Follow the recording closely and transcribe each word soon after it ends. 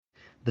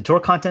The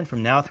Torah content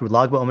from now through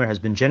Lag BaOmer has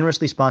been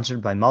generously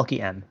sponsored by Malki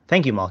M.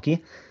 Thank you,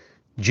 Malki.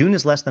 June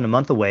is less than a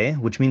month away,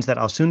 which means that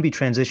I'll soon be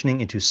transitioning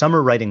into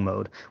summer writing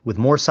mode, with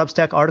more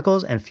Substack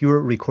articles and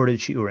fewer recorded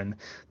shiurim.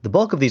 The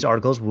bulk of these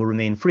articles will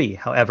remain free.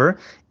 However,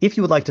 if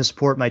you would like to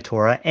support my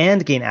Torah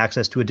and gain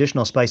access to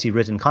additional spicy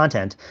written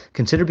content,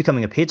 consider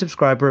becoming a paid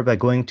subscriber by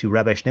going to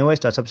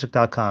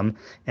rabbischneeweiss.substack.com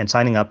and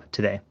signing up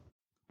today.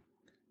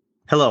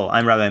 Hello,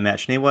 I'm Rabbi Matt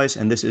Schneeweiss,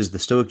 and this is the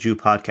Stoic Jew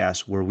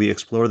podcast, where we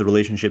explore the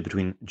relationship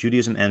between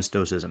Judaism and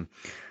Stoicism.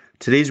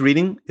 Today's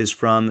reading is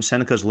from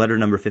Seneca's letter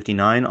number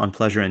 59 on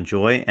pleasure and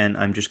joy, and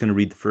I'm just going to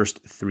read the first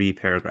 3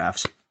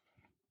 paragraphs.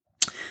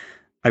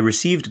 I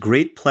received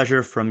great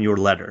pleasure from your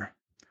letter.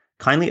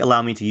 Kindly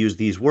allow me to use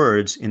these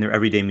words in their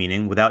everyday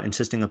meaning without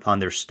insisting upon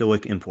their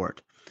Stoic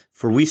import.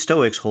 For we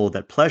Stoics hold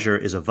that pleasure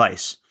is a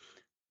vice.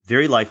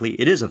 Very likely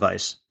it is a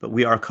vice, but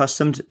we are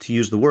accustomed to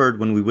use the word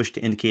when we wish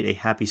to indicate a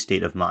happy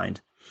state of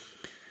mind.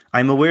 I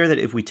am aware that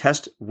if we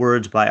test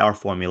words by our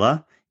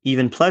formula,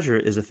 even pleasure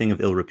is a thing of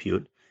ill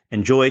repute,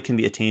 and joy can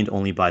be attained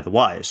only by the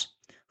wise.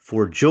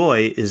 For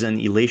joy is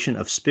an elation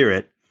of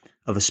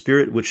a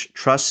spirit which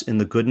trusts in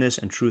the goodness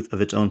and truth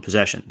of its own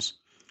possessions.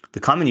 The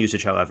common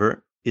usage,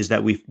 however, is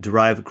that we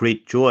derive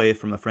great joy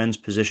from a friend's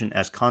position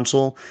as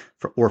consul,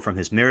 or from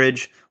his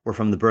marriage, or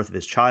from the birth of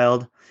his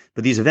child.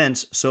 But these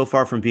events, so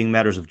far from being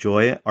matters of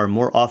joy, are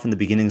more often the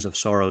beginnings of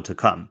sorrow to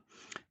come.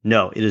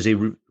 No, it is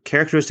a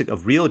characteristic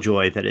of real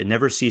joy that it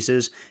never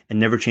ceases and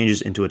never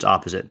changes into its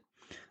opposite.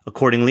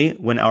 Accordingly,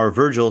 when our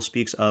Virgil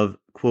speaks of,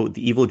 quote,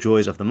 the evil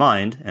joys of the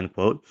mind, end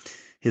quote,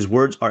 his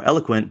words are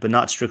eloquent but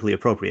not strictly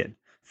appropriate,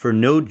 for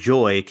no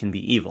joy can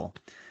be evil.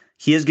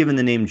 He has given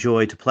the name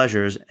joy to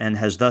pleasures and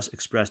has thus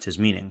expressed his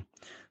meaning,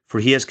 for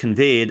he has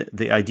conveyed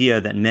the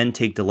idea that men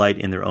take delight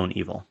in their own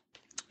evil.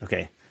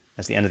 Okay,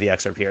 that's the end of the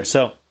excerpt here.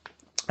 So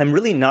I'm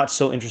really not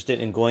so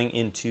interested in going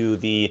into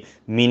the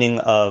meaning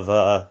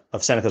of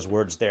Seneca's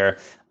words there.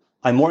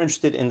 I'm more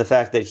interested in the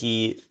fact that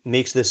he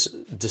makes this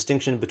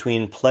distinction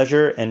between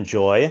pleasure and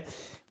joy,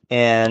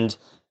 and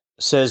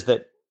says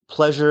that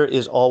pleasure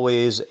is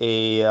always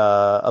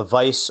a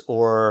vice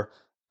or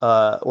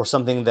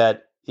something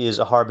that is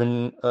a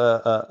harbinger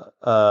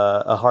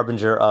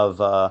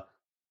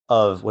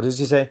of what does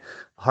he say?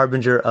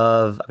 Harbinger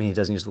of, I mean, he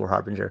doesn't use the word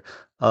harbinger,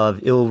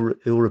 of ill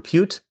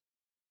repute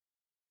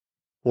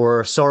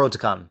or sorrow to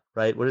come,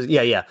 right? What is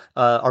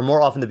are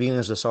more often the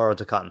beginnings of sorrow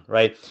to come,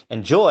 right?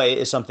 And joy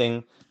is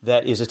something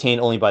that is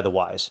attained only by the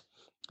wise.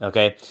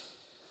 Okay.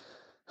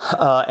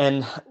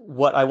 And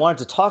what I wanted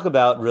to talk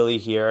about really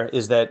here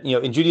is that,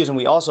 in Judaism,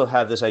 we also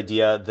have this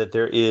idea that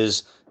there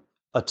is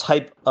a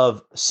type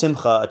of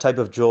simcha, a type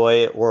of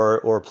joy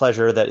or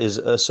pleasure that is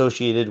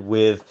associated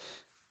with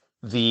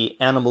the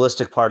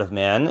animalistic part of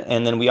man.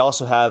 And then we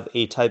also have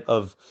a type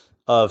of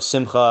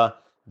simcha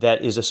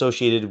that is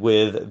associated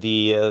with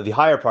the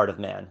higher part of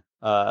man,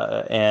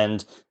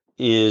 and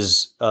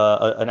is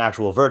an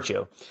actual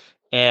virtue.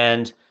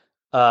 And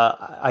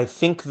I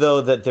think, though,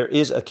 that there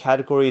is a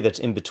category that's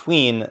in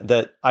between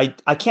that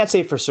I can't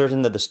say for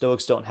certain that the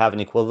Stoics don't have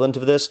an equivalent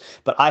of this,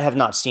 but I have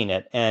not seen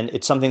it. And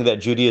it's something that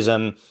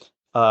Judaism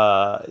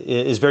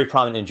is very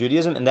prominent in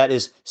Judaism, and that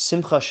is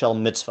Simchah shel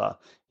Mitzvah,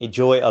 a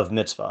joy of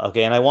Mitzvah.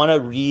 Okay, and I want to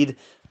read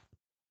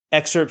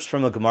excerpts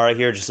from a Gemara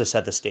here just to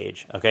set the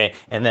stage. Okay,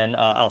 and then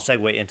I'll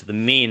segue into the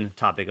main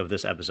topic of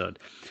this episode.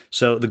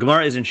 So the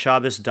Gemara is in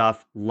Shabbos Daf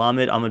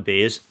Lamed Amud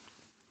Beis,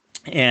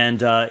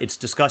 and it's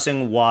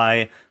discussing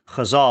why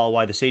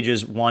the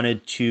sages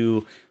wanted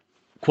to,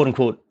 quote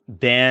unquote,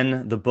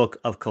 ban the book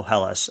of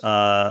Koheles,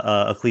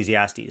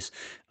 Ecclesiastes.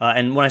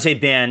 And when I say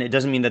ban, it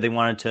doesn't mean that they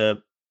wanted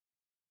to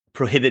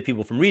prohibit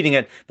people from reading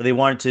it, but they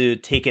wanted to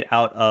take it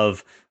out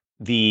of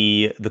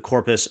the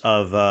corpus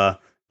of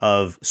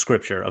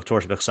scripture, of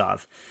Torah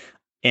B'Chsav.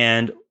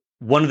 And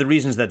one of the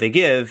reasons that they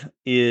give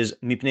is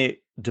Mipnei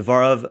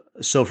Devarav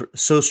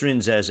Sosrin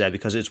Zezeh,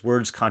 because its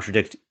words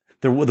contradict.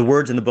 The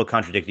words in the book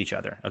contradict each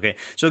other. Okay,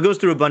 so it goes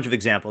through a bunch of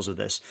examples of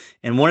this,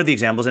 and one of the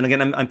examples, and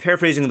again, I'm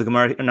paraphrasing the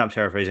Gemara. Not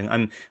paraphrasing.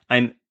 I'm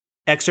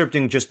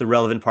excerpting just the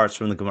relevant parts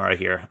from the Gemara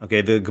here.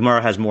 Okay, the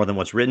Gemara has more than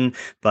what's written,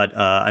 but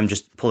I'm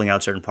just pulling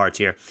out certain parts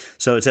here.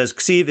 So it says,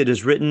 "Ksiv." It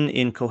is written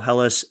in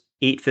Koheles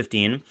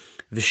 8:15.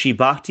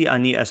 V'shibachti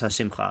ani es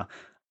hasimcha.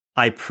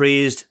 I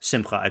praised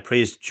simcha. I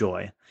praised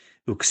joy.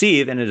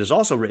 Uksiv, and it is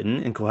also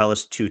written in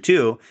Koheles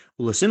 2:2.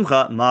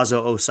 Ulesimcha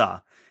mazo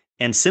osa.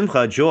 And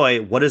simcha,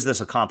 joy, what does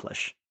this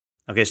accomplish?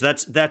 Okay, so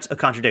that's a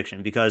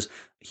contradiction, because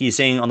he's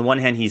saying on the one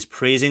hand he's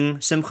praising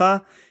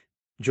simcha,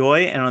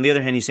 joy, and on the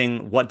other hand he's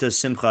saying, what does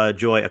simcha,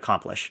 joy,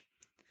 accomplish?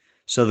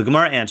 So the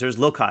Gemara answers,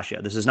 lo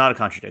kashya, this is not a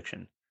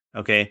contradiction.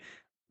 Okay,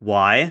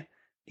 why?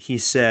 He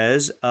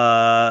says,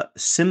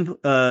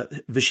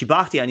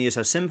 v'shibachti ani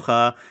es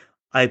simcha,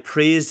 I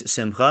praised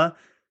simcha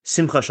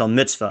shel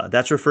mitzvah.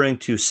 That's referring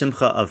to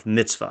simcha of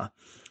mitzvah.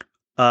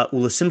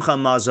 Ula simcha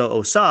mazo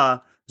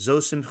osa, zo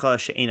simcha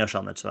she'ena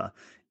shel mitzvah.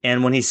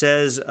 And when he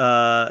says,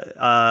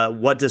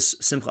 what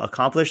does Simcha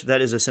accomplish?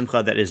 That is a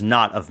Simcha that is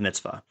not of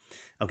mitzvah.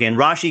 Okay, and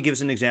Rashi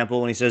gives an example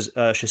when he says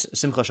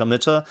Simcha shel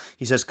mitzvah.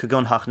 He says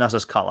kagon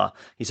hachnasas kala.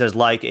 He says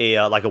like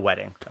a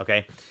wedding.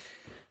 Okay.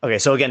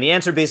 So again, the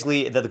answer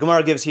basically that the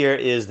Gemara gives here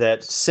is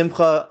that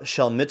Simcha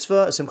shel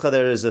mitzvah, a Simcha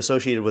that is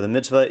associated with a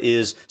mitzvah,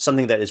 is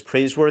something that is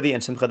praiseworthy,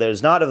 and Simcha that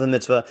is not of the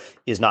mitzvah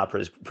is not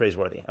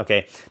praiseworthy.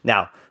 Okay.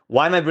 Now,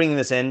 why am I bringing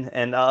this in?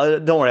 And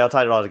don't worry, I'll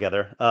tie it all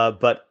together.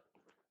 But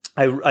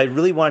I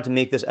really wanted to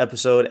make this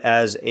episode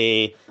as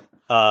a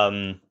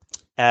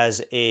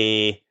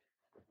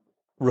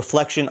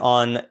reflection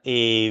on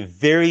a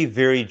very,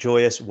 very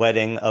joyous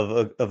wedding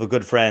of a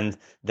good friend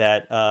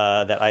that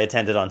I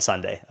attended on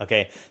Sunday.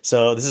 Okay,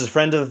 so this is a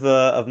friend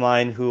of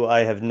mine who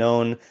I have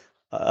known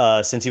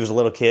since he was a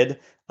little kid,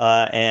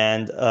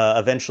 and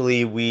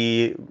eventually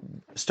we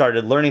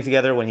started learning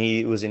together when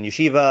he was in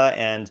yeshiva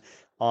and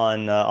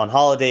on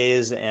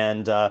holidays,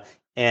 and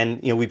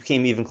we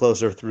became even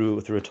closer through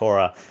a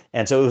Torah.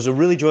 And so it was a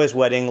really joyous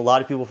wedding. A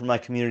lot of people from my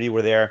community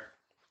were there,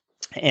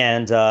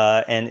 and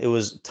it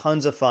was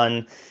tons of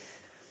fun.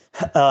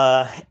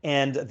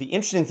 And the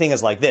interesting thing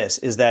is like this,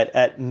 is that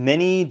at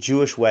many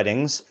Jewish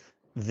weddings,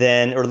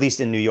 then, or at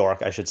least in New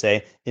York, I should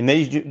say, in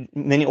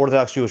many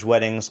Orthodox Jewish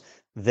weddings,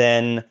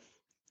 then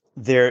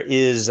there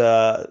is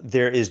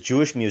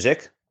Jewish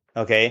music,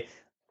 okay,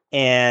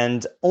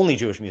 and only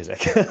Jewish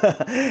music.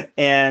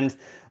 And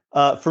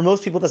for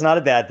most people, that's not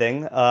a bad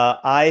thing.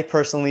 I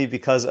personally,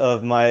 because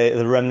of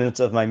the remnants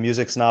of my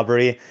music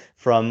snobbery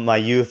from my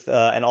youth,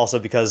 and also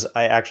because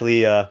I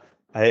actually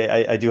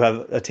I do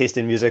have a taste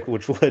in music,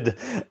 which would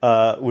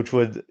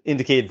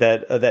indicate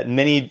that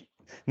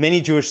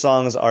many Jewish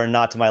songs are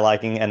not to my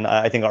liking, and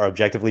I think are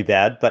objectively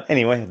bad. But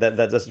anyway,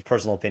 that's just a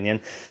personal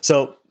opinion.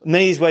 So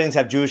many of these weddings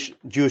have Jewish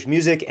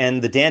music,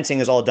 and the dancing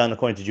is all done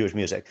according to Jewish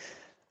music.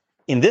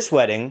 In this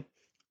wedding,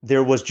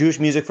 there was Jewish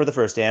music for the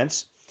first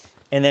dance.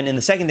 And then in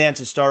the second dance,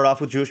 it started off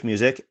with Jewish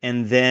music,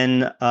 and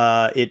then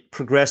it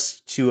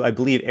progressed to, I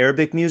believe,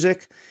 Arabic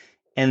music,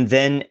 and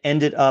then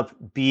ended up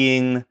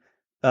being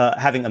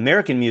having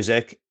American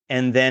music.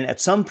 And then at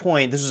some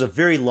point, this was a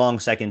very long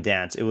second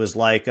dance. It was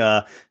like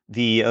I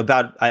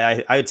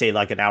would say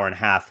like an hour and a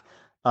half.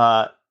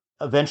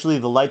 Eventually,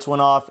 the lights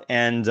went off,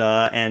 and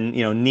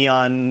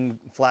neon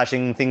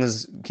flashing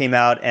things came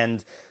out,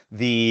 and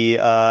the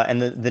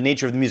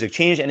nature of the music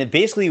changed, and it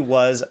basically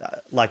was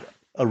like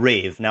a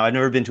rave. Now, I've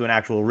never been to an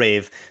actual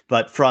rave,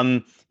 but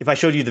if I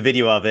showed you the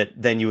video of it,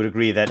 then you would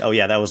agree that, oh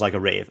yeah, that was like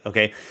a rave.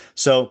 Okay.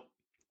 So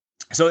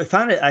I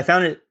found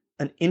it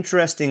an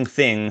interesting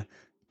thing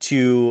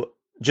to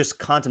just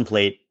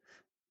contemplate,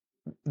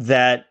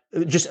 that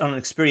just on an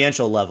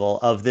experiential level,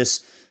 of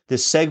this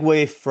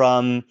segue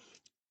from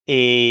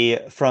a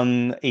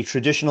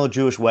traditional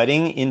Jewish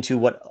wedding into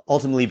what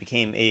ultimately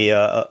became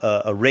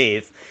a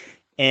rave.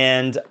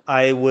 And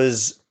I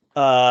was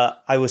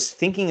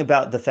thinking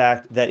about the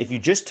fact that if you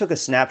just took a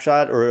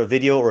snapshot or a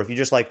video, or if you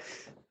just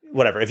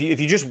if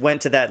you just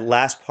went to that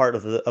last part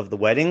of the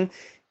wedding,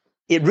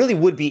 it really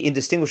would be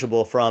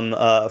indistinguishable from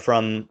a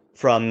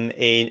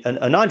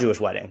non-Jewish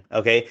wedding.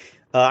 Okay,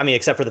 I mean,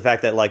 except for the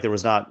fact that there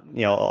was not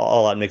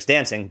all out mixed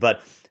dancing,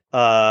 but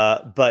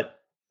in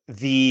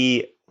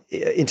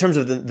terms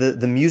of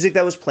the music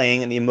that was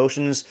playing and the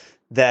emotions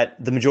that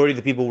the majority of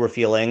the people were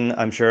feeling,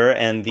 I'm sure,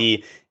 and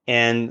the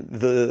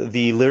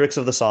lyrics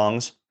of the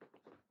songs,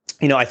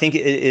 I think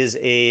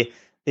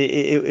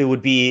it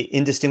would be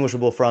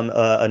indistinguishable from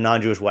a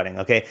non-Jewish wedding.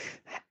 Okay,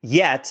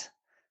 yet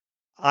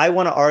I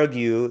want to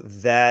argue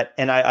that,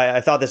 and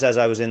I thought this as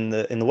I was in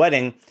the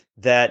wedding,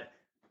 that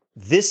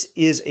this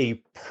is a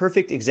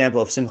perfect example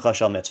of Simcha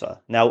shel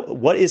mitzvah. Now,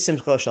 what is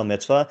Simcha shel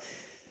mitzvah?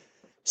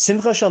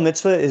 Simcha shel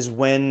mitzvah is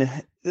when,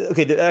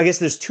 I guess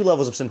there's two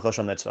levels of Simcha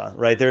shel mitzvah,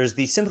 right? There's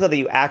the Simcha that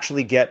you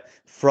actually get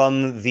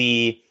from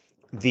the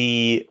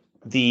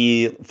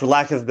for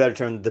lack of a better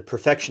term, the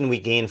perfection we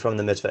gain from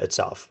the mitzvah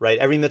itself, right?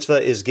 Every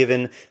mitzvah is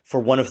given for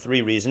one of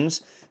three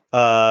reasons,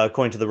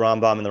 according to the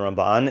Rambam and the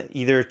Ramban: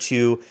 either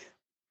to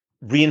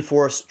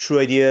reinforce true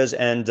ideas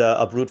and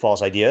uproot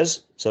false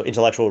ideas, so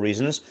intellectual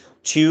reasons;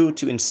 two,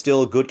 to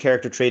instill good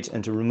character traits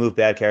and to remove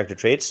bad character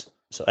traits,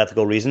 so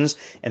ethical reasons;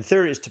 and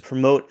third is to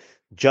promote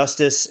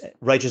justice,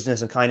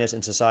 righteousness, and kindness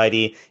in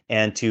society,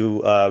 and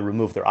to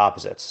remove their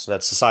opposites. So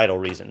that's societal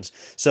reasons.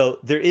 So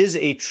there is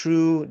a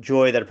true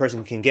joy that a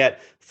person can get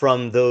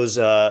from those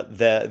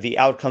the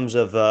outcomes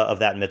of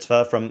that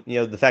mitzvah, from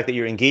the fact that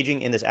you're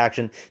engaging in this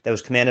action that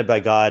was commanded by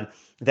God,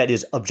 that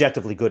is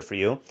objectively good for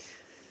you.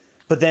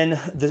 But then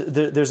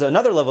there's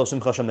another level of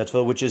Simcha shel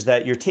mitzvah, which is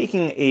that you're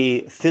taking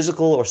a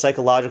physical or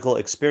psychological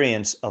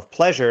experience of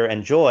pleasure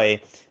and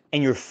joy,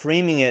 and you're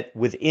framing it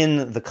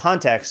within the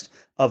context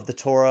of the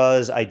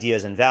Torah's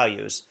ideas and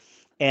values.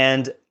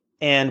 And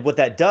what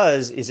that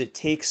does is it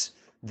takes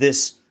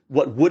this,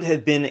 what would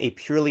have been a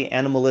purely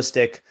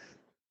animalistic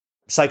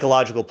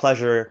psychological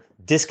pleasure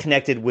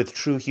disconnected with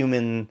true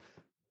human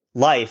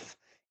life,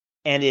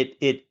 and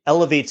it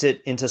elevates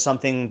it into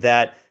something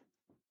that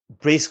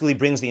basically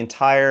brings the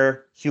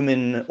entire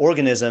human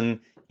organism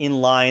in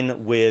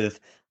line with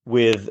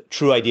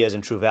true ideas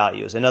and true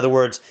values. In other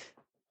words,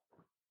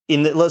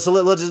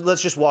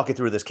 let's just walk it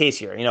through this case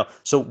here.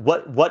 So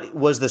what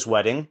was this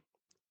wedding?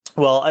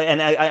 Well,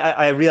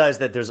 I realize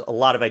that there's a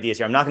lot of ideas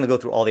here. I'm not going to go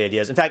through all the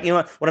ideas. In fact,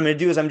 what I'm going to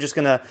do is I'm just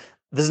going to.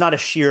 This is not a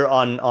sheer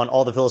on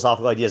all the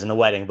philosophical ideas in the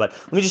wedding, but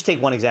let me just take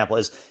one example.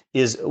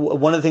 Is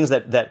one of the things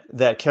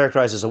that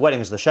characterizes a wedding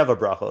is the Sheva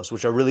brachos,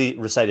 which are really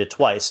recited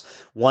twice.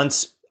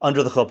 Once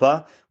under the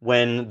chuppah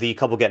when the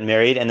couple get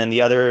married, and then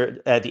the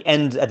other at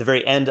the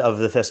very end of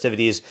the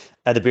festivities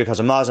at the Birkas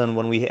Hamazon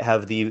when we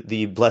have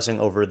the blessing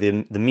over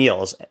the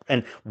meals.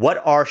 And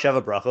what are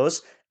Sheva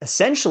brachos?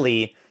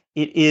 Essentially,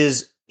 it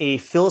is a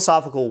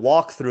philosophical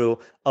walkthrough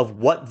of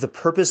what the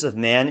purpose of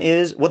man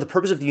is, what the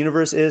purpose of the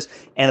universe is,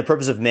 and the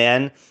purpose of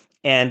man,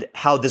 and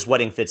how this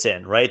wedding fits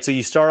in, right? So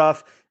you start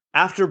off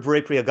after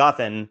Borei Pri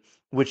Hagafen,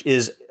 which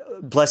is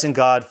blessing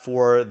God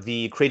for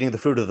the creating the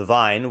fruit of the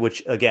vine,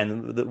 which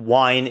again, the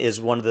wine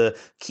is one of the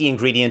key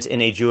ingredients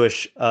in a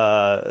Jewish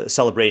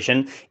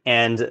celebration,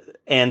 and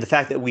the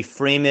fact that we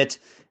frame it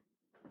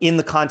in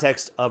the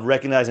context of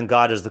recognizing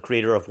God as the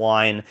creator of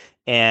wine,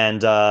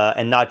 and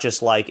not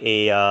just like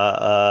a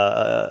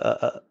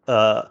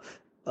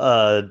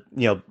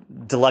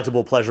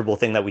delectable, pleasurable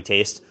thing that we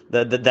taste.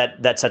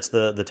 That sets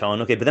the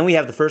tone. Okay, but then we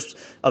have the first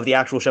of the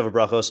actual Sheva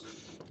brachos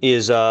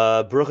is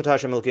Baruch atah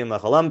Hashem Elokeinu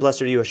melech haolam,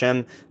 blessed are you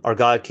Hashem, our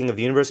God, King of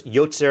the universe,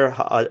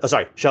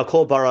 shel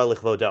kol bara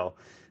lichvodo,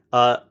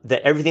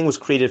 that everything was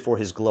created for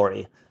His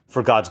glory,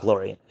 for God's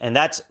glory. And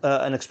that's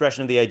an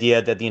expression of the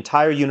idea that the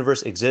entire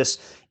universe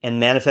exists and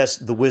manifests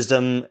the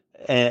wisdom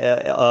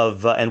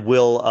and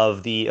will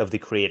of the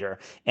Creator,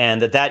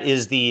 and that's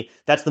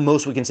the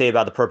most we can say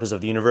about the purpose of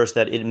the universe,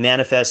 that it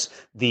manifests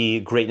the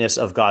greatness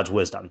of God's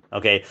wisdom.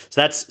 Okay, so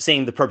that's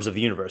saying the purpose of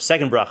the universe.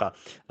 Second bracha,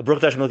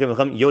 Baruch atah Hashem Elokeinu melech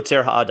haolam,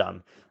 yotzer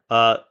ha'adam.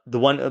 The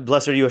one,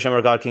 blessed are you, Hashem,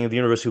 our God, King of the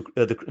universe, who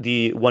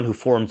the one who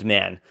formed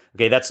man.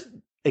 Okay, that's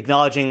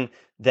acknowledging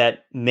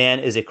that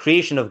man is a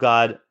creation of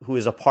God, who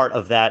is a part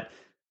of that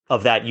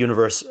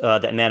universe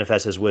that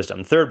manifests His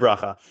wisdom. Third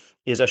bracha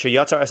is Asher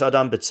Yatzar Es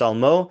Adam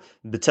B'Tzalmo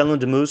B'Tzelon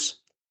Demus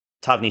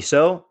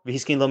Tavniso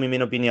V'Hiskin Lo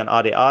Mimeno Binyan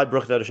Ad E'ad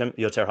Baruch atah Hashem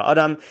Yotzer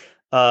Ha'adam.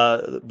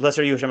 Blessed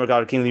are you, Hashem, our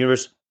God, King of the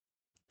universe,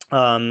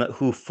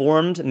 who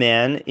formed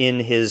man in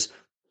his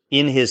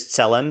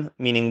tzelem,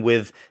 meaning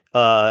with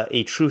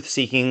a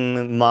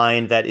truth-seeking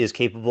mind that is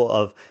capable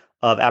of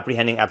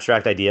apprehending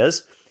abstract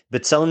ideas.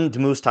 B'Tzelem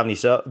Demus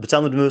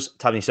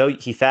Tavniso,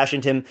 He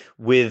fashioned him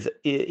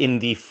in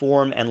the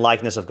form and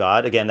likeness of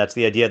God. Again, that's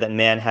the idea that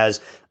man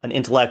has an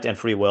intellect and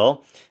free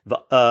will.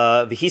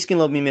 V'Hiskin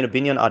Lo Mimeno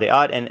Binyan Ad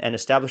E'ad, and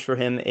established for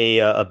him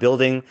a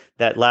building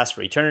that lasts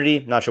for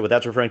eternity. Not sure what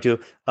that's referring to.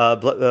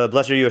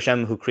 Blessed are you,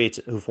 Hashem, who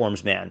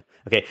forms man.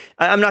 Okay,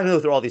 I'm not going to go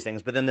through all these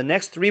things, but then the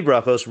next three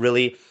brachos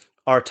really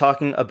are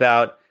talking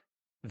about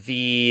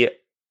the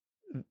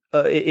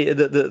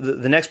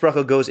next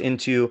bracha goes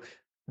into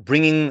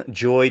bringing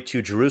joy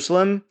to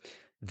Jerusalem.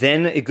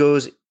 Then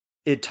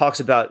it talks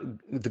about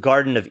the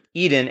Garden of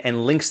Eden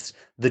and links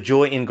the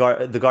joy in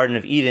the Garden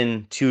of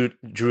Eden to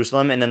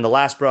Jerusalem. And then the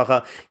last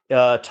bracha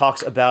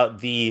talks about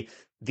the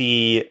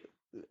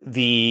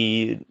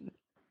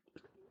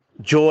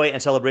joy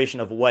and celebration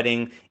of a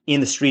wedding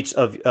in the streets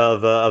of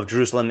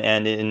Jerusalem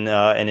and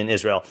in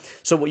Israel.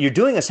 So what you're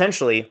doing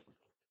essentially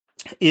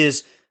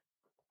is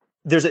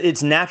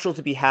it's natural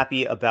to be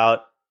happy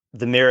about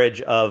the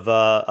marriage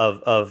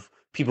of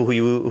people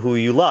who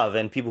you love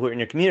and people who are in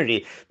your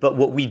community. But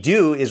what we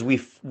do is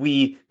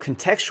we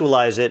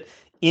contextualize it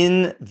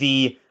in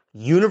the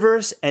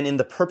universe and in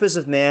the purpose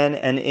of man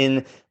and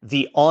in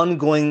the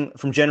ongoing,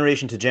 from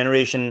generation to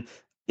generation,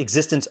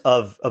 existence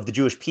of the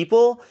Jewish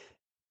people,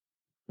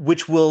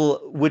 which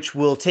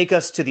will take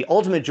us to the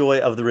ultimate joy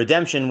of the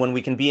redemption when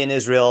we can be in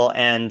Israel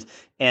and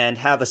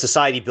have a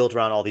society built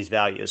around all these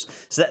values.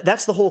 So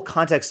that's the whole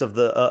context of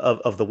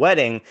the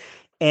wedding.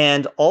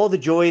 And all the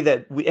joy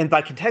and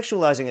by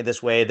contextualizing it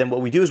this way, then what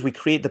we do is we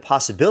create the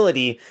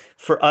possibility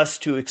for us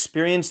to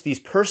experience these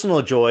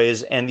personal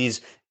joys and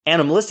these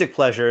animalistic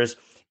pleasures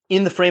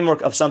in the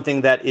framework of something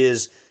that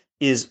is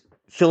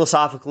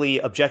philosophically,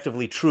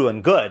 objectively true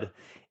and good.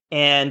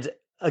 And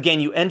again,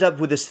 you end up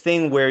with this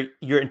thing where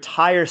your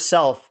entire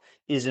self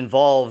is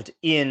involved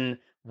in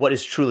what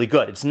is truly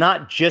good. It's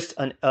not just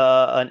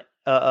a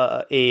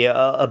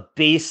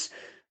base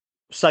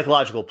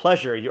psychological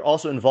pleasure. You're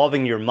also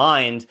involving your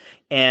mind,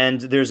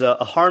 and there's a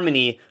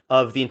harmony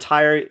of the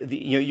entire.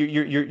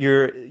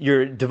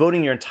 You're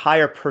devoting your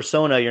entire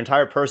persona, your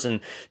entire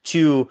person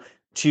to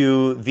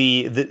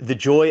the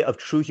joy of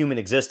true human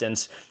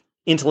existence,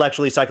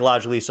 intellectually,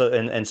 psychologically,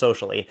 and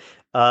socially.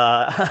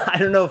 I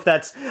don't know if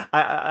that's.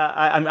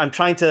 I'm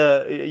trying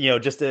to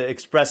just to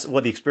express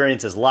what the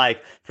experience is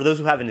like. For those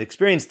who haven't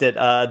experienced it,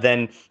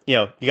 then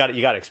you got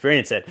to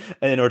experience it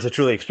in order to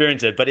truly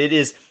experience it. But it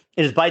is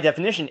by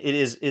definition it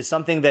is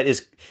something that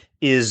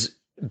is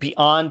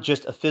beyond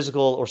just a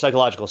physical or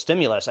psychological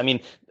stimulus. I mean,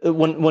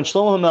 when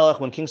Shlomo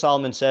HaMelech, when King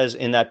Solomon says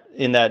in that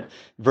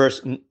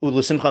verse,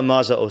 "U'lesimcha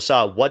maza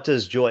osa," what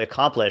does joy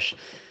accomplish?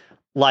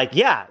 Like,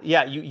 yeah,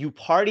 you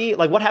party.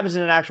 Like, what happens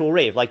in an actual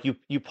rave? Like,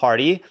 you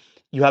party,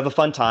 you have a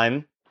fun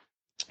time.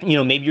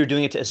 Maybe you're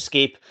doing it to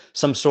escape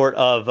some sort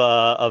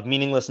of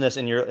meaninglessness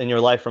in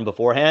your life from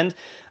beforehand,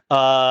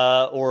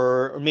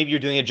 or maybe you're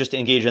doing it just to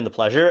engage in the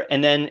pleasure,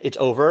 and then it's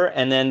over,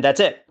 and then that's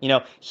it.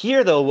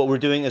 Here though, what we're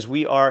doing is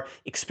we are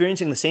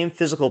experiencing the same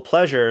physical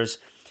pleasures,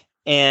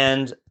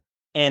 and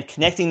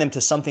connecting them to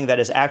something that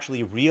is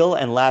actually real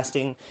and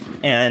lasting,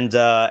 and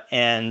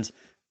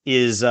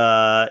is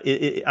I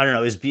don't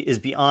know, is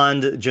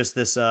beyond just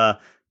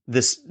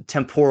this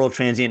temporal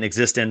transient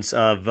existence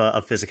of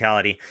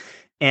physicality.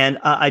 And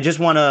I just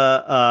want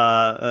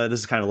to.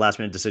 This is kind of a last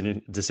minute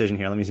decision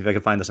here. Let me see if I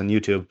can find this on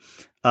YouTube.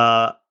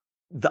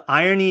 The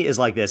irony is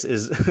like this: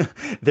 is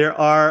there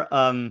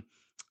are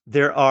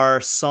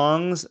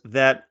songs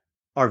that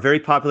are very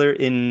popular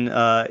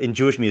in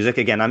Jewish music.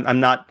 Again, I'm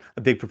not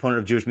a big proponent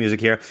of Jewish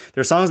music here.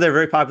 There are songs that are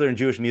very popular in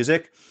Jewish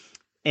music,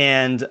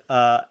 and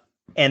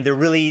they're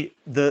really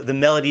the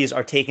melodies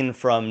are taken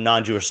from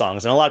non-Jewish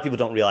songs, and a lot of people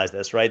don't realize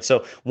this, right?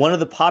 So one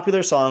of the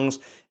popular songs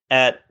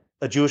at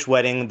a Jewish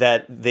wedding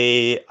that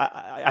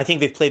I think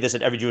they've played this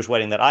at every Jewish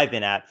wedding that I've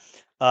been at.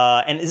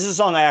 And this is a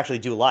song I actually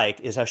do like,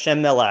 is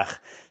Hashem Melech.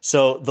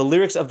 So the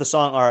lyrics of the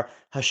song are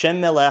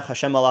Hashem Melech,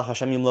 Hashem Malach,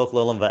 Hashem Yimlok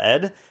L'olam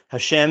Va'ed.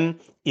 Hashem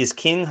is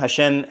king,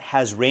 Hashem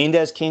has reigned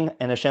as king,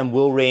 and Hashem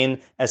will reign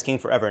as king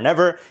forever and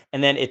ever.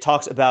 And then it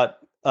talks about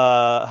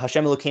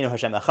Hashem Elokeinu,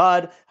 Hashem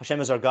Echad,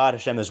 Hashem is our God,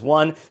 Hashem is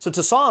one. So it's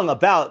a song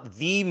about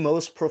the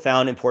most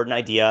profound, important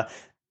idea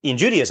in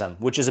Judaism,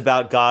 which is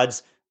about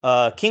God's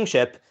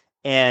kingship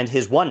and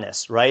his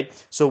oneness, right?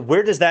 So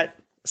where does that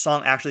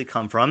song actually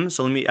come from?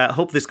 So let me. I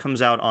hope this comes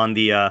out on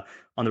the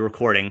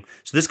recording.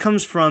 So this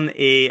comes from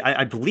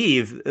I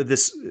believe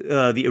this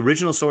the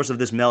original source of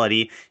this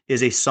melody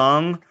is a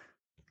song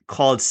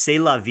called C'est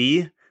la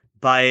vie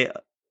by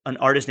an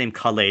artist named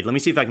Khaled. Let me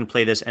see if I can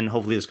play this, and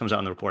hopefully this comes out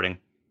on the recording.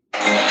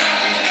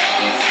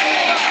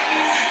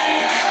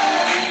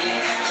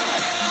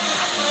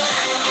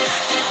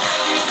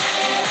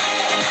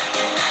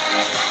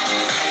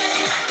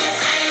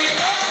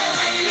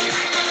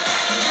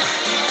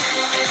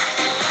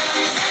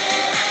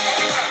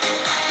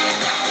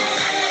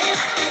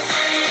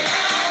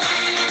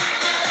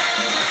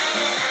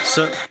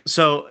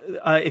 So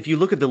if you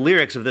look at the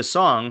lyrics of this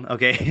song,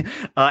 okay,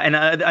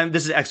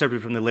 this is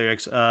excerpted from the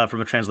lyrics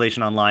from a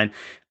translation online.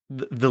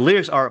 The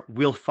lyrics are,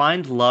 "We'll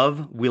find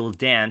love, we'll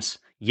dance.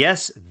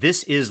 Yes,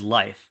 this is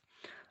life.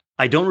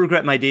 I don't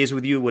regret my days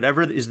with you.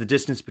 Whatever is the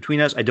distance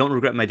between us, I don't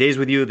regret my days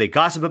with you. They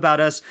gossip about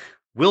us.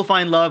 We'll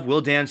find love,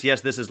 we'll dance.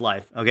 Yes, this is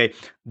life." Okay,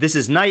 this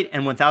is night,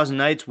 and 1,000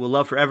 nights we'll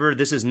love forever.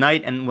 This is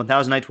night, and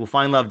 1,000 nights we'll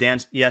find love,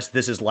 dance. Yes,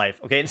 this is life.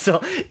 Okay, so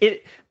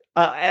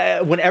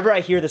whenever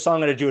I hear the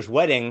song at a Jewish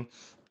wedding,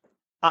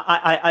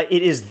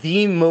 it is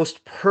the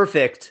most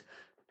perfect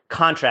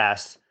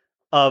contrast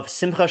of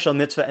Simchah shel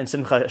Mitzvah and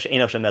Simchah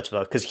she'eino shel Mitzvah,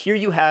 because here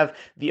you have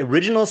the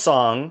original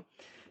song,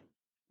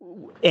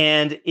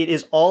 and it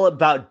is all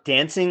about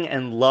dancing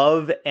and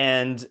love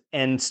and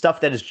stuff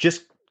that is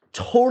just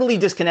totally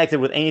disconnected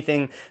with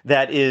anything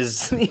that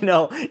is,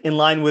 in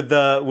line with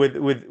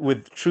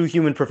with true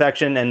human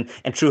perfection and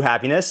true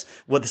happiness,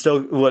 what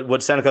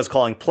Seneca is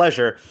calling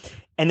pleasure.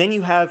 And then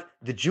you have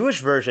the Jewish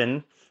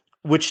version,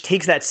 which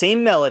takes that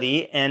same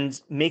melody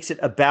and makes it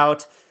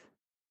about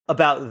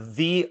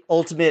the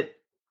ultimate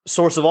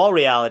source of all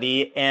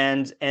reality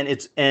and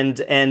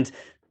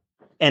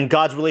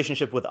God's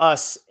relationship with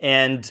us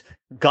and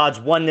God's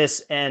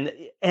oneness, and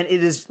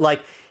it is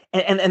like,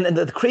 and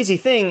the crazy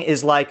thing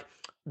is, like,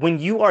 when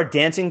you are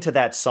dancing to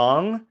that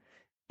song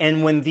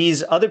and when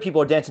these other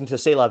people are dancing to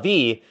C'est la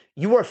vie,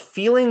 you are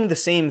feeling the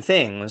same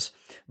things,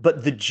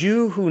 but the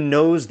Jew who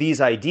knows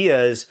these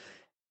ideas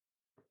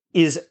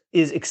is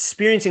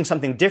experiencing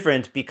something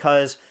different,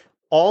 because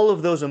all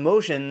of those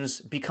emotions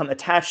become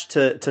attached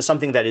to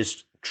something that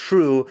is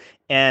true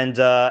and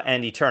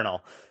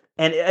eternal.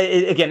 And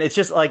again, it's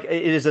just like,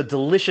 it is a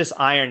delicious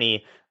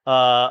irony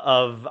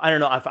of, I don't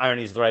know if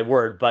irony is the right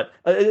word, but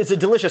it's a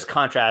delicious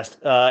contrast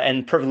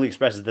and perfectly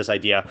expresses this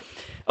idea.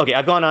 Okay,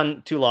 I've gone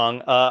on too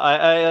long.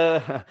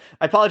 I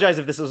apologize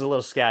if this was a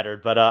little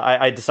scattered, but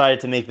I decided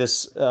to make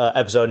this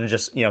episode and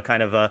just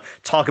kind of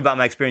talk about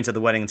my experience at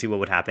the wedding and see what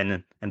would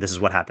happen, and this is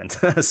what happened.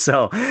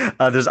 So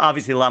there's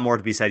obviously a lot more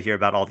to be said here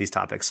about all these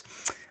topics.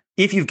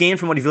 If you've gained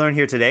from what you've learned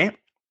here today,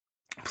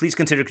 please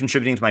consider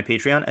contributing to my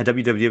Patreon at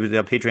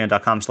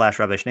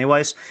www.patreon.com/Rabbi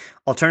Schneeweiss.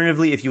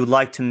 Alternatively, if you would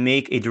like to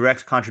make a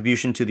direct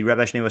contribution to the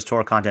Rabbi Schneeweiss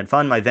Torah Content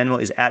Fund, my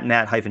Venmo is at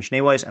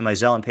Matt-Schneeweiss, and my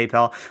Zelle and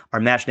PayPal are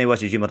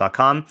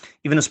mattschneeweiss@gmail.com.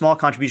 Even a small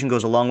contribution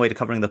goes a long way to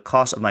covering the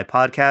cost of my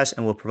podcast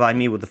and will provide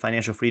me with the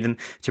financial freedom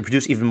to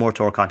produce even more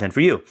Torah content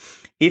for you.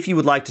 If you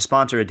would like to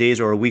sponsor a day's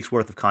or a week's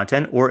worth of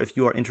content, or if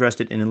you are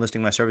interested in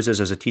enlisting my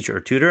services as a teacher or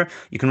tutor,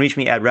 you can reach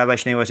me at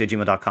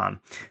rabbischneeweiss@gmail.com.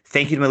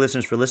 Thank you to my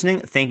listeners for listening.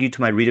 Thank you to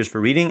my readers for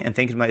reading. And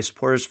thank you to my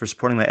supporters for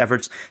supporting my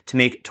efforts to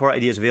make Torah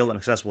ideas available and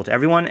accessible to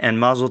everyone. And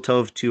Mazel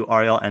Tov to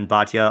Ariel and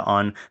Batya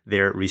on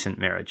their recent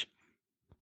marriage.